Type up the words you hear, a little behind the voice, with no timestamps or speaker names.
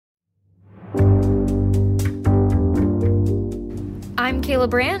I'm Kayla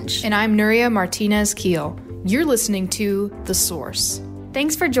Branch. And I'm Nuria Martinez-Keel. You're listening to The Source.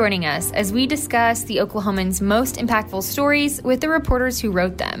 Thanks for joining us as we discuss the Oklahoman's most impactful stories with the reporters who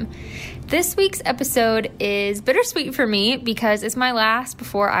wrote them. This week's episode is bittersweet for me because it's my last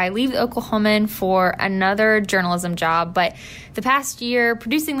before I leave the Oklahoman for another journalism job. But the past year,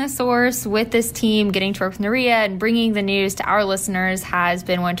 producing The Source with this team, getting to work with Nuria and bringing the news to our listeners has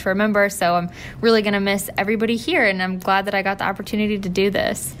been one to remember. So I'm really going to miss everybody here, and I'm glad that I got the opportunity to do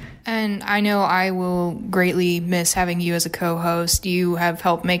this. And I know I will greatly miss having you as a co-host. You have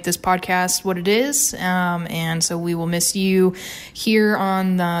helped make this podcast what it is, and so we will miss you here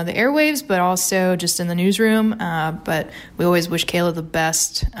on the airwaves, but also just in the newsroom. But we always wish Kayla the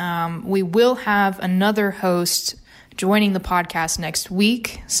best. We will have another host joining the podcast next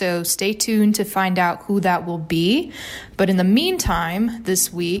week, so stay tuned to find out who that will be. But in the meantime,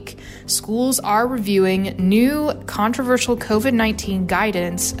 this week, schools are reviewing new controversial COVID-19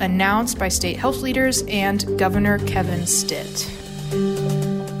 guidance announced by state health leaders and Governor Kevin Stitt.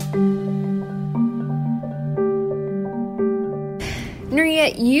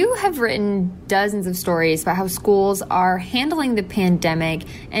 Nuria, you have written dozens of stories about how schools are handling the pandemic,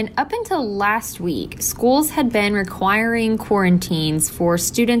 and up until last week, schools had been requiring quarantines for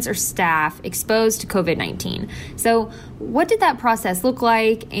students or staff exposed to COVID-19. So what did that process look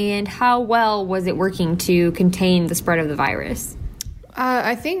like, and how well was it working to contain the spread of the virus?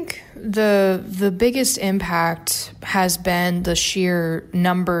 I think the biggest impact has been the sheer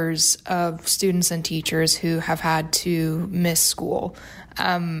numbers of students and teachers who have had to miss school.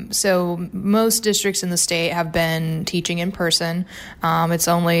 So most districts in the state have been teaching in person. It's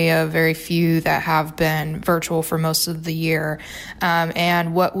only a very few that have been virtual for most of the year.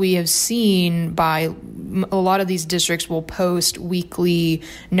 And what we have seen by a lot of these districts will post weekly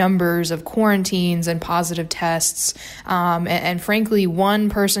numbers of quarantines and positive tests. And frankly, one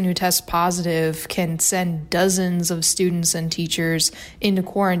person who tests positive can send dozens of students and teachers into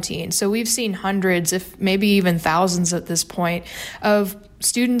quarantine. So we've seen hundreds, if maybe even thousands at this point, of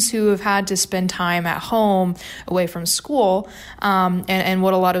students who have had to spend time at home away from school. And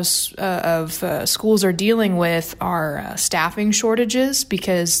what a lot of schools are dealing with are staffing shortages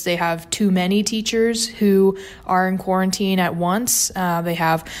because they have too many teachers who are in quarantine at once. They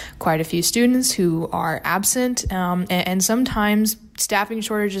have quite a few students who are absent, and sometimes staffing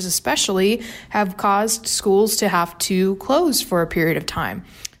shortages especially have caused schools to have to close for a period of time.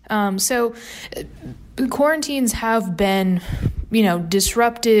 So quarantines have been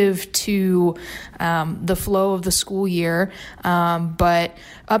disruptive to the flow of the school year. But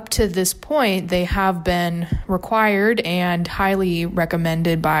up to this point, they have been required and highly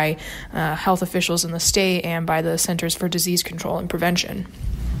recommended by health officials in the state and by the Centers for Disease Control and Prevention.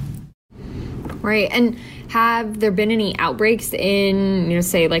 Right. And have there been any outbreaks in,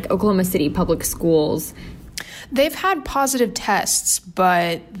 say, like Oklahoma City public schools? They've had positive tests,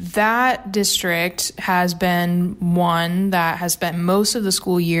 but that district has been one that has spent most of the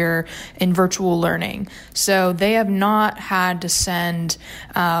school year in virtual learning. So they have not had to send,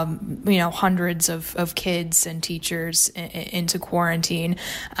 hundreds of kids and teachers into quarantine.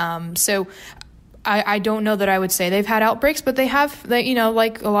 So I don't know that I would say they've had outbreaks, but they have,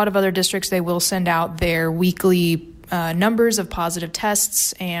 like a lot of other districts, they will send out their weekly numbers of positive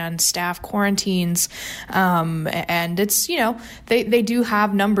tests and staff quarantines. And it's, they do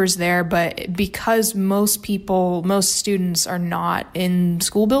have numbers there, but because most students are not in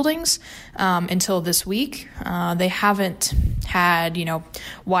school buildings until this week, they haven't had,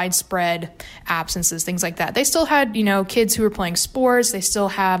 widespread absences, things like that. They still had, kids who were playing sports. They still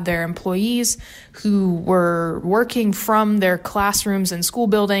have their employees who were working from their classrooms and school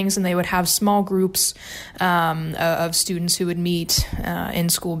buildings, and they would have small groups of students who would meet in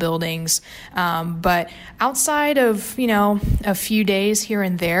school buildings. But outside of, a few days here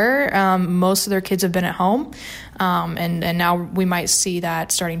and there, most of their kids have been at home. And now we might see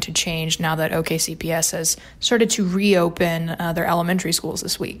that starting to change now that OKCPS has started to reopen their elementary schools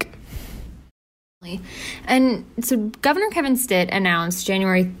this week. And so Governor Kevin Stitt announced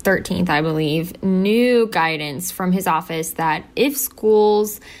January 13th, I believe, new guidance from his office that if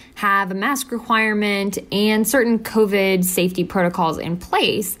schools have a mask requirement and certain COVID safety protocols in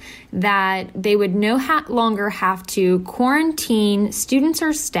place, that they would no longer have to quarantine students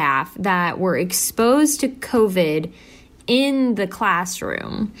or staff that were exposed to COVID in the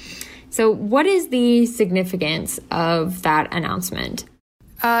classroom. So what is the significance of that announcement?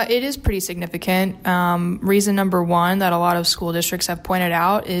 It is pretty significant. Reason number one that a lot of school districts have pointed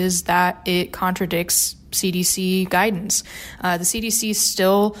out is that it contradicts CDC guidance. The CDC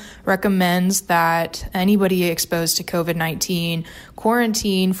still recommends that anybody exposed to COVID-19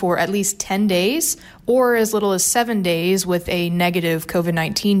 quarantine for at least 10 days or as little as 7 days with a negative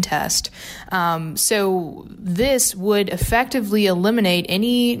COVID-19 test. So this would effectively eliminate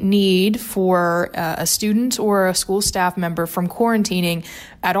any need for a student or a school staff member from quarantining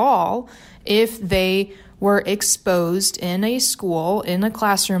at all if they were exposed in a school, in a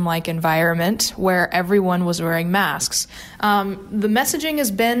classroom-like environment where everyone was wearing masks. The messaging has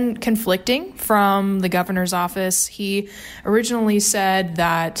been conflicting from the governor's office. He originally said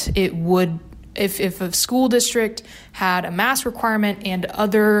that it would, if a school district had a mask requirement and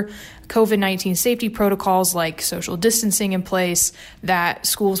other COVID-19 safety protocols like social distancing in place, that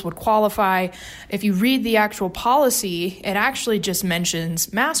schools would qualify. If you read the actual policy, it actually just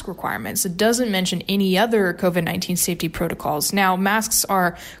mentions mask requirements. It doesn't mention any other COVID-19 safety protocols. Now, masks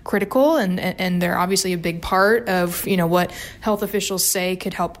are critical and they're obviously a big part of, what health officials say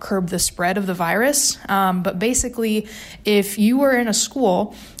could help curb the spread of the virus. But basically, if you were in a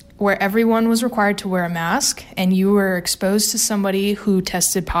school where everyone was required to wear a mask and you were exposed to somebody who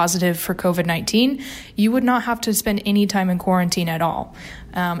tested positive for COVID-19, you would not have to spend any time in quarantine at all.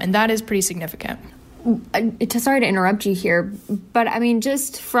 And that is pretty significant. Sorry to interrupt you here, but I mean,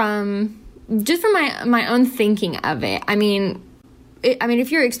 just from my own thinking of it,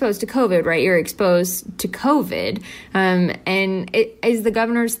 if you're exposed to COVID, right, you're exposed to COVID. Is the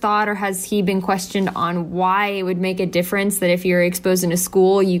governor's thought, or has he been questioned on why it would make a difference that if you're exposed in a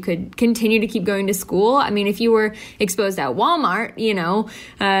school, you could continue to keep going to school? I mean, if you were exposed at Walmart,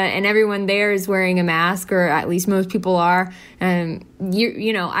 and everyone there is wearing a mask, or at least most people are, I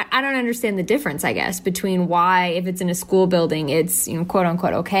don't understand the difference, I guess, between why, if it's in a school building, it's, quote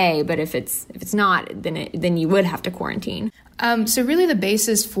unquote, okay. But if it's not, then you would have to quarantine. So really the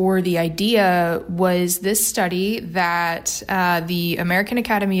basis for the idea was this study that the American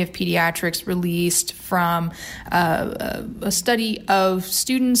Academy of Pediatrics released from a study of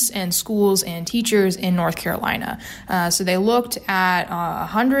students and schools and teachers in North Carolina. So they looked at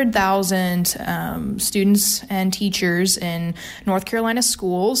 100,000 students and teachers in North Carolina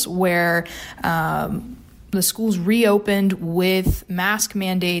schools where the schools reopened with mask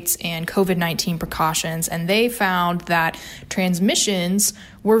mandates and COVID-19 precautions, and they found that transmissions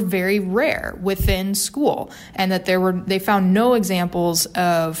were very rare within school, and that they found no examples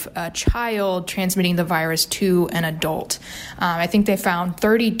of a child transmitting the virus to an adult. I think they found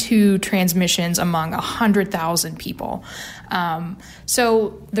 32 transmissions among 100,000 people.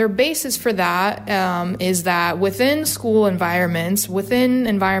 So their basis for that is that within school environments, within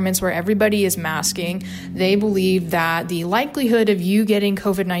environments where everybody is masking, they believe that the likelihood of you getting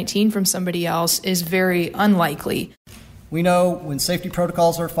COVID-19 from somebody else is very unlikely. We know when safety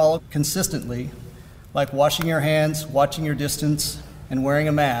protocols are followed consistently, like washing your hands, watching your distance, and wearing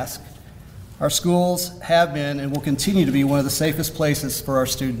a mask, our schools have been and will continue to be one of the safest places for our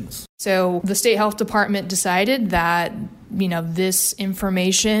students. So the state health department decided that, this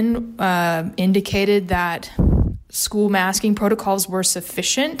information indicated that school masking protocols were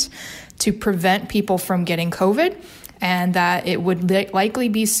sufficient to prevent people from getting COVID, and that it would likely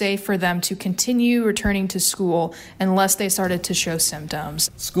be safe for them to continue returning to school unless they started to show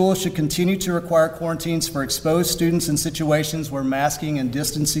symptoms. Schools should continue to require quarantines for exposed students in situations where masking and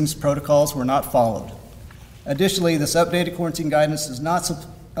distancing protocols were not followed. Additionally, this updated quarantine guidance does not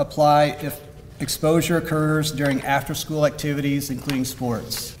apply if exposure occurs during after-school activities, including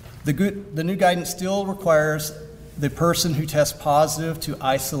sports. The new guidance still requires the person who tests positive to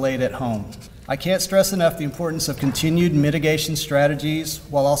isolate at home. I can't stress enough the importance of continued mitigation strategies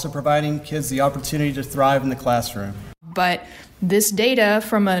while also providing kids the opportunity to thrive in the classroom. But this data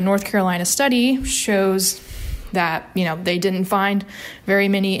from a North Carolina study shows that, they didn't find very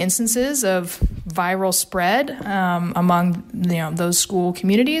many instances of viral spread among, those school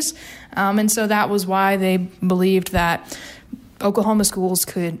communities. And so that was why they believed that Oklahoma schools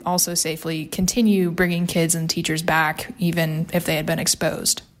could also safely continue bringing kids and teachers back, even if they had been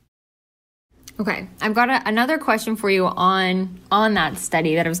exposed. Okay, I've got another question for you on that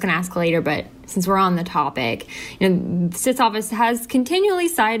study that I was going to ask later, but since we're on the topic, Stitt's office has continually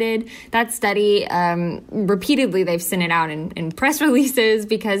cited that study. Repeatedly, they've sent it out in press releases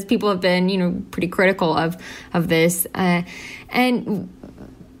because people have been, pretty critical of this. And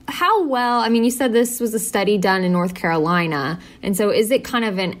how well, you said this was a study done in North Carolina, and so is it kind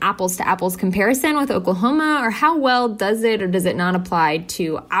of an apples to apples comparison with Oklahoma, or how well does it or does it not apply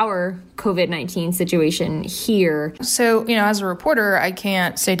to our COVID-19 situation here. So, as a reporter, I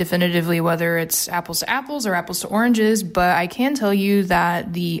can't say definitively whether it's apples to apples or apples to oranges, but I can tell you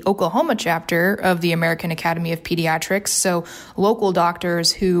that the Oklahoma chapter of the American Academy of Pediatrics, so local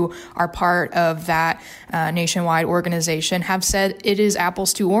doctors who are part of that nationwide organization, have said it is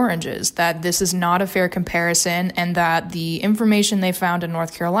apples to oranges, that this is not a fair comparison, and that the information they found in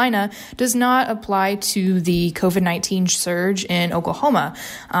North Carolina does not apply to the COVID-19 surge in Oklahoma.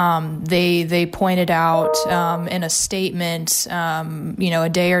 They pointed out in a statement, a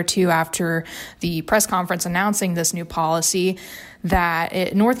day or two after the press conference announcing this new policy,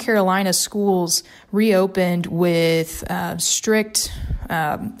 that North Carolina schools reopened with strict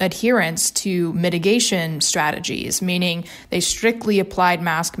adherence to mitigation strategies, meaning they strictly applied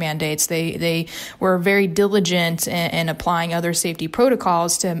mask mandates. They were very diligent in applying other safety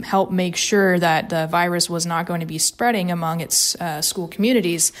protocols to help make sure that the virus was not going to be spreading among its school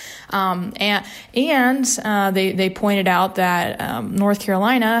communities. And they pointed out that North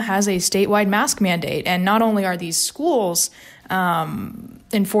Carolina has a statewide mask mandate, and not only are these schools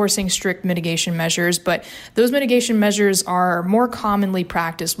enforcing strict mitigation measures, but those mitigation measures are more commonly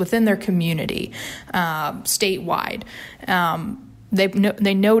practiced within their community, statewide.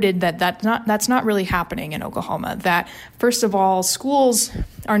 They noted that that's not really happening in Oklahoma. That, first of all, schools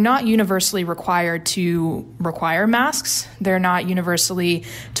are not universally required to require masks. They're not universally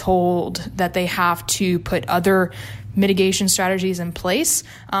told that they have to put other mitigation strategies in place.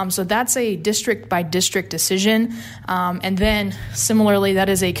 So that's a district by district decision. And then similarly, that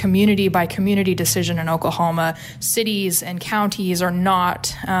is a community by community decision in Oklahoma. Cities and counties are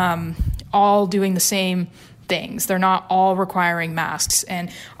not all doing the same things. They're not all requiring masks.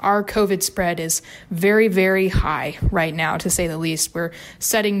 And our COVID spread is very, very high right now, to say the least. We're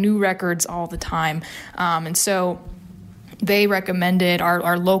setting new records all the time. And so they recommended,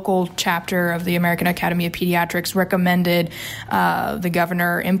 our local chapter of the American Academy of Pediatrics recommended the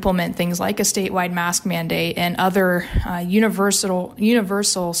governor implement things like a statewide mask mandate and other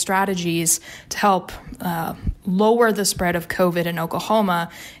universal strategies to help lower the spread of COVID in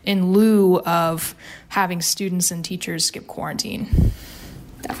Oklahoma in lieu of having students and teachers skip quarantine.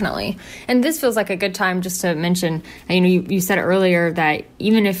 Definitely. And this feels like a good time just to mention, you said earlier that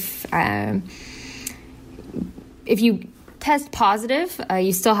even if you test positive,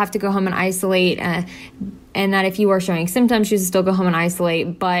 you still have to go home and isolate, and that if you are showing symptoms, you should still go home and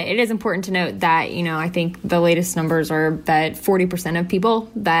isolate. But it is important to note that, I think the latest numbers are that 40% of people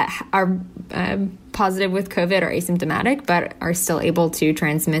that are positive with COVID are asymptomatic, but are still able to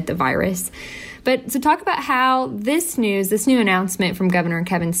transmit the virus. But to talk about how this new announcement from Governor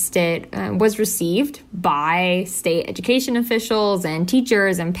Kevin Stitt was received by state education officials and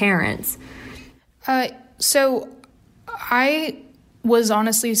teachers and parents. So I was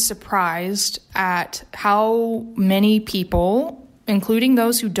honestly surprised at how many people, including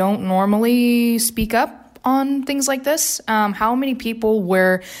those who don't normally speak up on things like this, how many people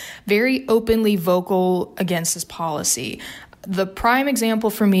were very openly vocal against this policy. The prime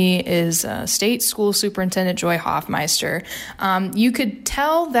example for me is State School Superintendent Joy Hoffmeister. You could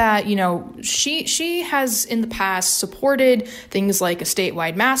tell that, she has in the past supported things like a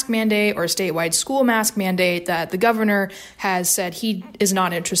statewide mask mandate or a statewide school mask mandate that the governor has said he is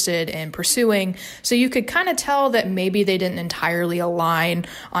not interested in pursuing. So you could kind of tell that maybe they didn't entirely align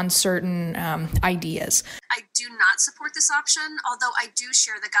on certain ideas. I do not support this option, although I do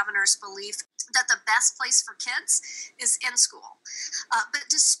share the governor's belief that the best place for kids is in school. But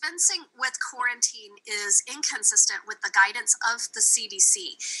dispensing with quarantine is inconsistent with the guidance of the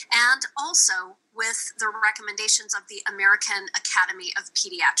CDC and also with the recommendations of the American Academy of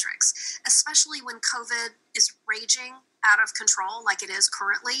Pediatrics, especially when COVID is raging out of control like it is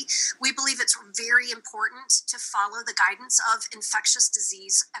currently. We believe it's very important to follow the guidance of infectious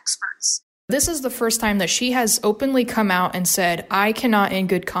disease experts. This is the first time that she has openly come out and said, I cannot in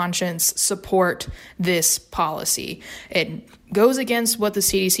good conscience support this policy. It goes against what the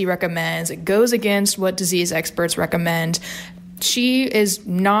CDC recommends. It goes against what disease experts recommend. She is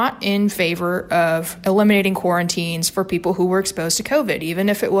not in favor of eliminating quarantines for people who were exposed to COVID, even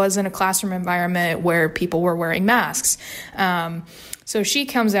if it was in a classroom environment where people were wearing masks. So she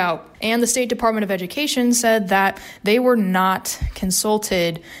comes out, and the State Department of Education said that they were not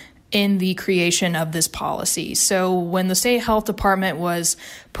consulted in the creation of this policy. So when the state health department was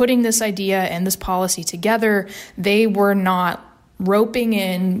putting this idea and this policy together, they were not roping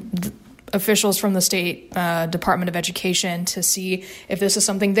in officials from the state Department of Education to see if this is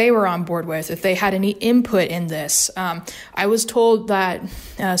something they were on board with, if they had any input in this. I was told that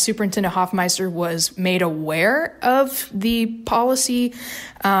Superintendent Hoffmeister was made aware of the policy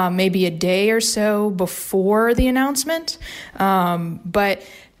maybe a day or so before the announcement, but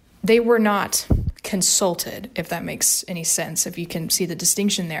they were not consulted, if that makes any sense, if you can see the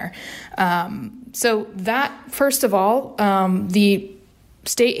distinction there. So that, first of all, the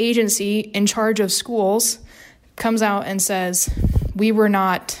state agency in charge of schools comes out and says, we were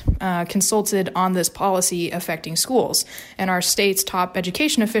not consulted on this policy affecting schools. And our state's top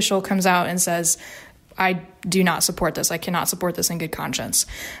education official comes out and says, I do not support this. I cannot support this in good conscience.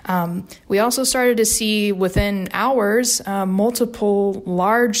 We also started to see within hours multiple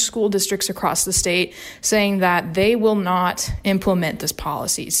large school districts across the state saying that they will not implement this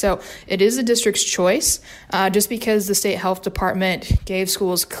policy. So it is a district's choice. Just because the state health department gave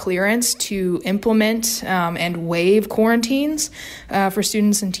schools clearance to implement and waive quarantines for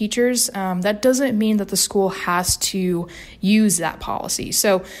students and teachers, that doesn't mean that the school has to use that policy.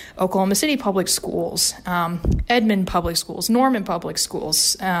 So Oklahoma City Public Schools, Edmond Public Schools, Norman Public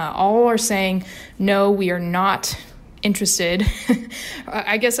Schools, all are saying, no, we are not interested.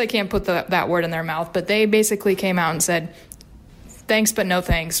 I guess I can't put that word in their mouth, but they basically came out and said, thanks, but no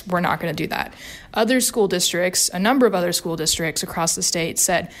thanks. We're not going to do that. Other school districts, a number of other school districts across the state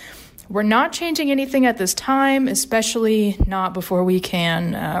said, we're not changing anything at this time, especially not before we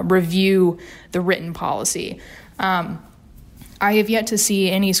can review the written policy. I have yet to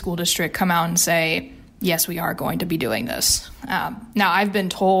see any school district come out and say, yes, we are going to be doing this. Now, I've been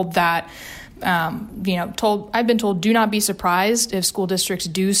told that, I've been told do not be surprised if school districts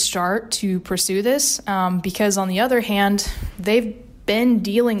do start to pursue this, because on the other hand, they've been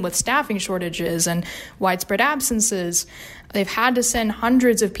dealing with staffing shortages and widespread absences. They've had to send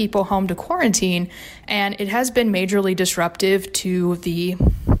hundreds of people home to quarantine, and it has been majorly disruptive to the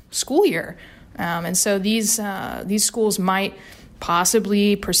school year. And so these schools might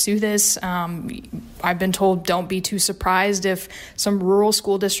possibly pursue this. I've been told don't be too surprised if some rural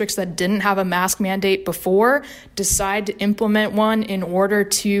school districts that didn't have a mask mandate before decide to implement one in order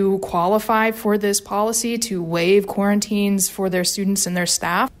to qualify for this policy to waive quarantines for their students and their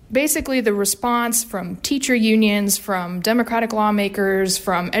staff. Basically, the response from teacher unions, from Democratic lawmakers,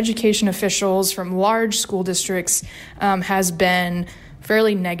 from education officials, from large school districts has been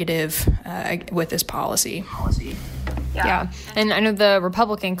fairly negative with this policy. Yeah. And I know the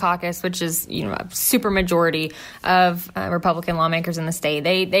Republican caucus, which is, a super majority of Republican lawmakers in the state,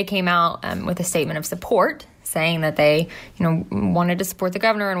 they came out with a statement of support saying that they, wanted to support the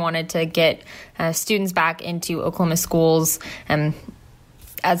governor and wanted to get students back into Oklahoma schools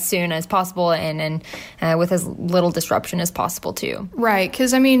as soon as possible and with as little disruption as possible, too. Right,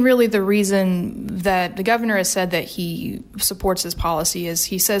 because, really the reason that the governor has said that he supports this policy is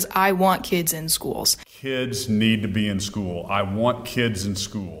he says, I want kids in schools. Kids need to be in school. I want kids in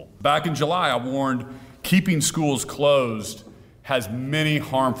school. Back in July, I warned keeping schools closed has many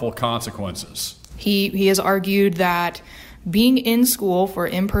harmful consequences. He has argued that being in school for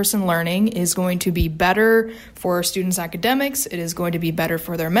in-person learning is going to be better for students' academics. It is going to be better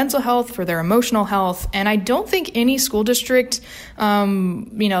for their mental health, for their emotional health. And I don't think any school district,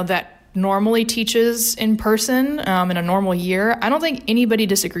 that normally teaches in person in a normal year, I don't think anybody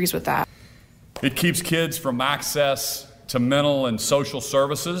disagrees with that. It keeps kids from access to mental and social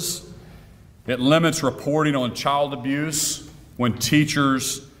services. It limits reporting on child abuse when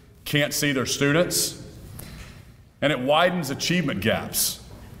teachers can't see their students. And it widens achievement gaps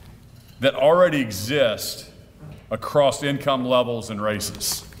that already exist across income levels and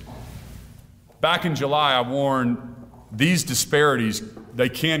races. Back in July, I warned these disparities, they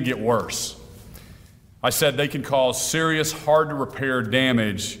can get worse. I said they can cause serious, hard-to-repair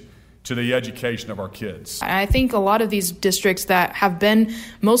damage to the education of our kids. I think a lot of these districts that have been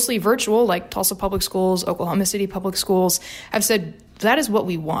mostly virtual, like Tulsa Public Schools, Oklahoma City Public Schools, have said that is what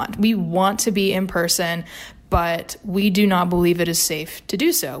we want. We want to be in person, but we do not believe it is safe to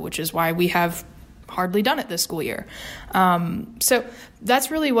do so, which is why we have hardly done it this school year. So that's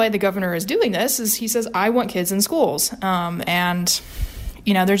really why the governor is doing this, is he says, I want kids in schools. And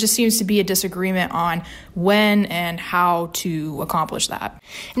there just seems to be a disagreement on when and how to accomplish that.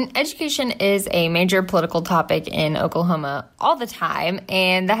 And education is a major political topic in Oklahoma all the time,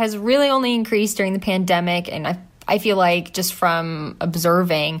 and that has really only increased during the pandemic, and I I feel like just from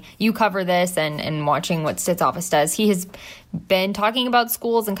observing, you cover this and watching what Stitt's office does, he has been talking about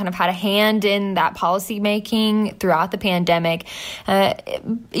schools and kind of had a hand in that policy making throughout the pandemic.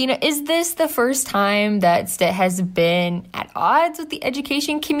 Is this the first time that Stitt has been at odds with the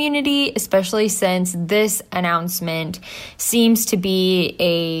education community, especially since this announcement seems to be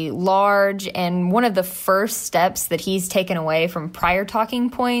a large and one of the first steps that he's taken away from prior talking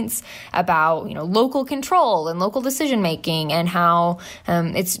points about, local control and local decision making and how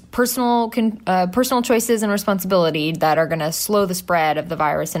it's personal choices and responsibility that are going to slow the spread of the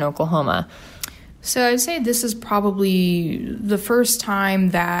virus in Oklahoma? So I'd say this is probably the first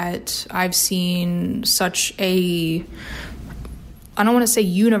time that I've seen such a, I don't want to say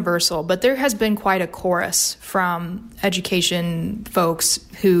universal, but there has been quite a chorus from education folks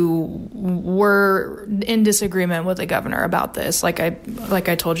who were in disagreement with the governor about this, like I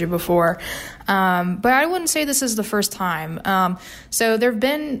told you before. But I wouldn't say this is the first time. So there have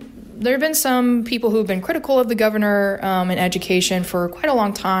been some people who have been critical of the governor in education for quite a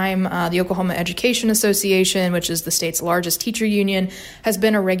long time. The Oklahoma Education Association, which is the state's largest teacher union, has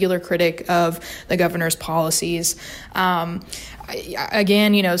been a regular critic of the governor's policies.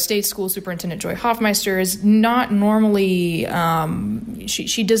 Again, State School Superintendent Joy Hoffmeister is not normally,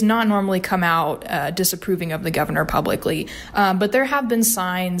 she does not normally come out disapproving of the governor publicly. But there have been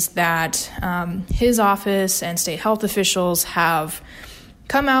signs that his office and state health officials have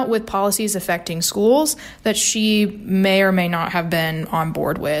come out with policies affecting schools that she may or may not have been on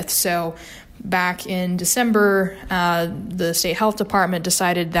board with. So back in December, the state health department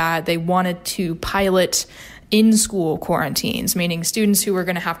decided that they wanted to pilot in-school quarantines, meaning students who were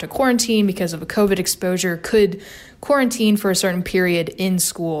going to have to quarantine because of a COVID exposure could quarantine for a certain period in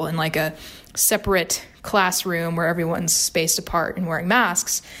school in like a separate classroom where everyone's spaced apart and wearing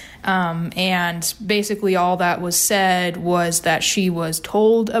masks. And basically all that was said was that she was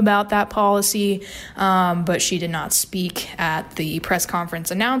told about that policy, but she did not speak at the press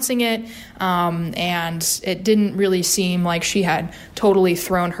conference announcing it. And it didn't really seem like she had totally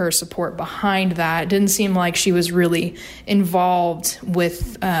thrown her support behind that. It didn't seem like she was really involved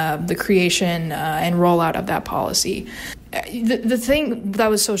with the creation and rollout of that policy. The thing that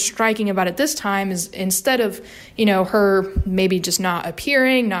was so striking about it this time is instead of, her maybe just not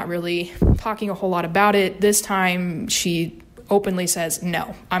appearing, not really talking a whole lot about it, this time she openly says,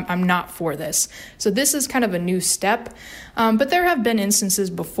 no, I'm not for this. So this is kind of a new step. But there have been instances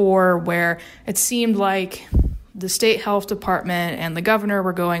before where it seemed like the state health department and the governor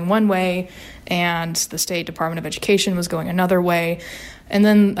were going one way and the state Department of Education was going another way. And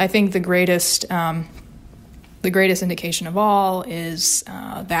then I think the greatest indication of all is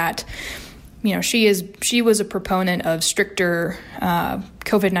that she was a proponent of stricter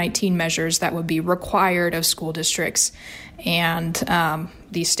COVID-19 measures that would be required of school districts, and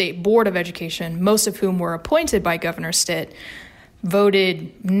the State Board of Education, most of whom were appointed by Governor Stitt, have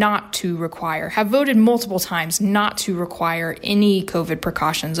voted multiple times not to require any COVID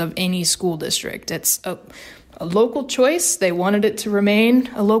precautions of any school district. It's a local choice. They wanted it to remain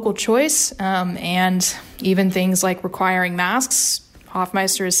a local choice. And even things like requiring masks,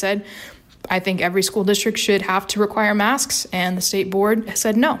 Hoffmeister has said, I think every school district should have to require masks, and the state board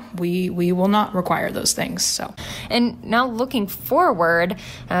said no, we will not require those things. So, and now looking forward,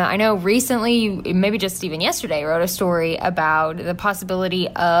 I know recently, maybe just even yesterday, wrote a story about the possibility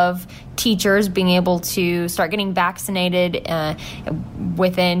of teachers being able to start getting vaccinated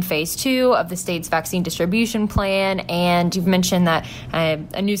within phase 2 of the state's vaccine distribution plan. And you've mentioned that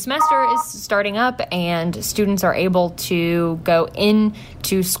a new semester is starting up and students are able to go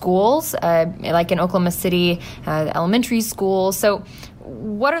into schools, like in Oklahoma City, elementary schools. So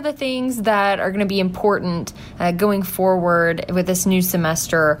what are the things that are going to be important going forward with this new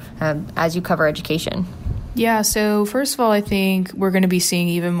semester as you cover education? Yeah, so first of all, I think we're going to be seeing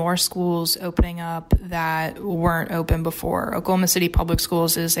even more schools opening up that weren't open before. Oklahoma City Public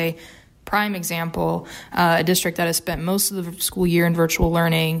Schools is a prime example. A district that has spent most of the school year in virtual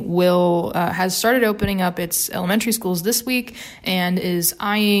learning has started opening up its elementary schools this week and is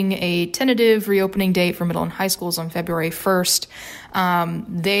eyeing a tentative reopening date for middle and high schools on February 1st.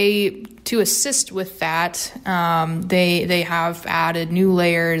 To assist with that, they have added new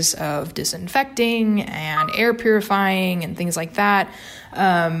layers of disinfecting and air purifying and things like that.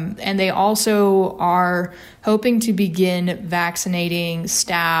 And they also are hoping to begin vaccinating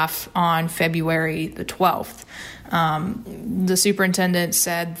staff on February the 12th. The superintendent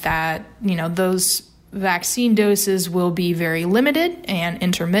said that, those vaccine doses will be very limited and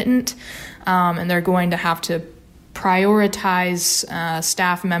intermittent, and they're going to have to prioritize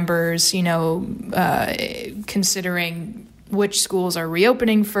staff members, considering which schools are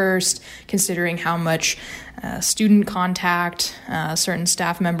reopening first, considering how much student contact certain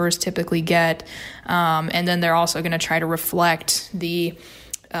staff members typically get. And then they're also going to try to reflect the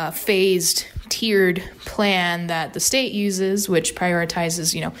phased, tiered plan that the state uses, which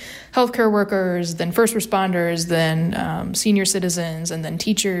prioritizes, healthcare workers, then first responders, then senior citizens, and then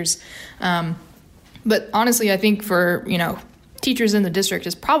teachers. But honestly, I think for, teachers in the district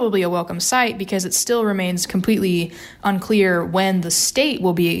is probably a welcome sight because it still remains completely unclear when the state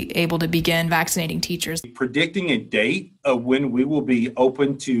will be able to begin vaccinating teachers. Predicting a date of when we will be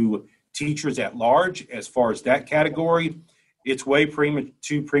open to teachers at large, as far as that category, it's way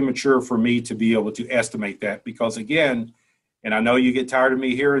too premature for me to be able to estimate that because, again, and I know you get tired of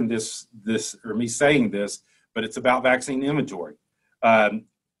me hearing this or me saying this, but it's about vaccine inventory.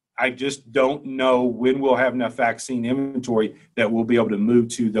 I just don't know when we'll have enough vaccine inventory that we'll be able to move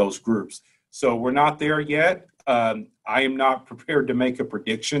to those groups. So we're not there yet. I am not prepared to make a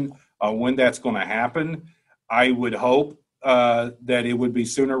prediction on when that's going to happen. I would hope that it would be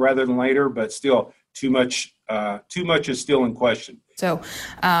sooner rather than later, but still too much is still in question. So,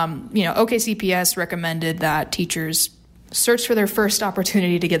 OKCPS recommended that teachers search for their first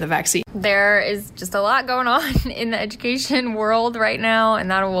opportunity to get the vaccine. There is just a lot going on in the education world right now,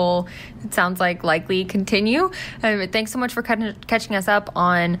 and that will, it sounds like, likely continue. Thanks so much for catching us up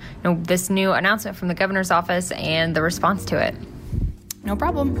on this new announcement from the governor's office and the response to it. No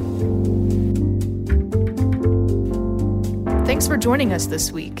problem. Thanks for joining us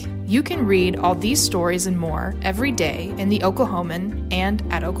this week. You can read all these stories and more every day in the Oklahoman and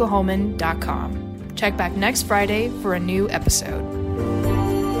at oklahoman.com. Check back next Friday for a new episode.